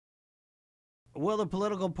Will the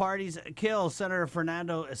political parties kill Senator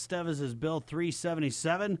Fernando Esteves Bill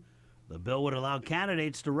 377? The bill would allow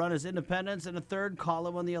candidates to run as independents in a third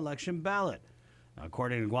column on the election ballot.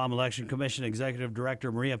 According to Guam Election Commission Executive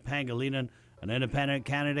Director Maria Pangelinan, an independent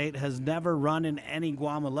candidate has never run in any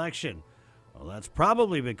Guam election. Well, that's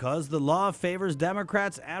probably because the law favors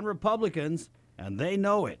Democrats and Republicans, and they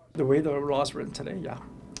know it. The way the law is written today, yeah.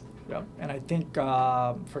 And I think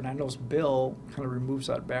Fernando's bill kind of removes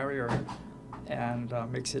that barrier and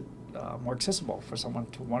makes it more accessible for someone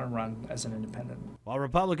to want to run as an independent. While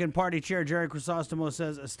Republican Party Chair Jerry Crisostomo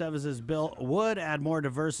says Esteves' bill would add more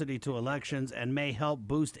diversity to elections and may help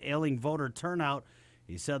boost ailing voter turnout,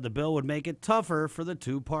 he said the bill would make it tougher for the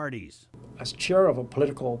two parties. As chair of a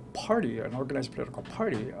political party, an organized political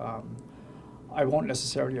party, I won't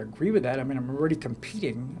necessarily agree with that. I mean, I'm already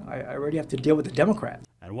competing. I already have to deal with the Democrats.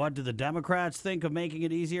 And what do the Democrats think of making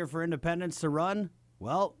it easier for independents to run?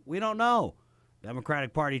 Well, we don't know.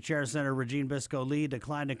 Democratic Party Chair Senator Regine Bisco-Lee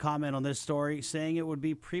declined to comment on this story, saying it would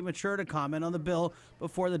be premature to comment on the bill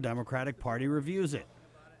before the Democratic Party reviews it.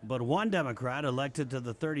 But one Democrat elected to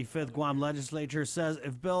the 35th Guam legislature says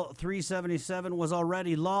if Bill 377 was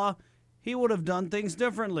already law, he would have done things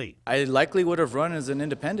differently. I likely would have run as an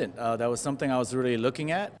independent. That was something I was really looking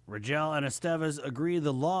at. Rigel and Esteves agree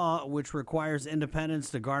the law, which requires independents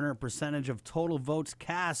to garner a percentage of total votes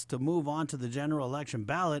cast to move on to the general election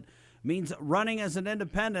ballot, means running as an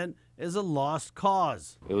independent is a lost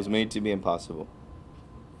cause. It was made to be impossible.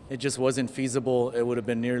 It just wasn't feasible. It would have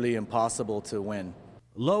been nearly impossible to win.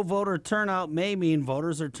 Low voter turnout may mean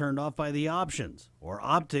voters are turned off by the options or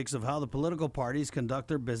optics of how the political parties conduct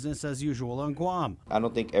their business as usual on Guam. I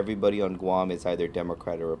don't think everybody on Guam is either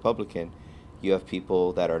Democrat or Republican. You have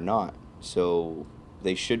people that are not, so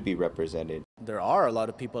they should be represented. There are a lot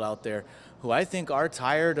of people out there who I think are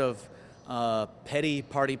tired of petty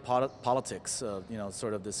party politics,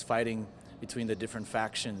 sort of this fighting between the different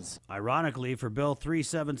factions. Ironically, for Bill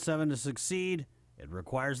 377 to succeed, it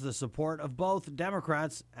requires the support of both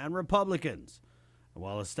Democrats and Republicans.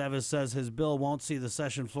 While Esteves says his bill won't see the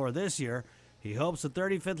session floor this year, he hopes the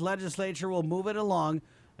 35th legislature will move it along,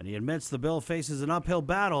 and he admits the bill faces an uphill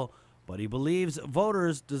battle, but he believes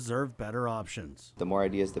voters deserve better options. The more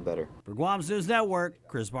ideas, the better. For Guam's News Network,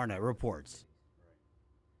 Chris Barnett reports.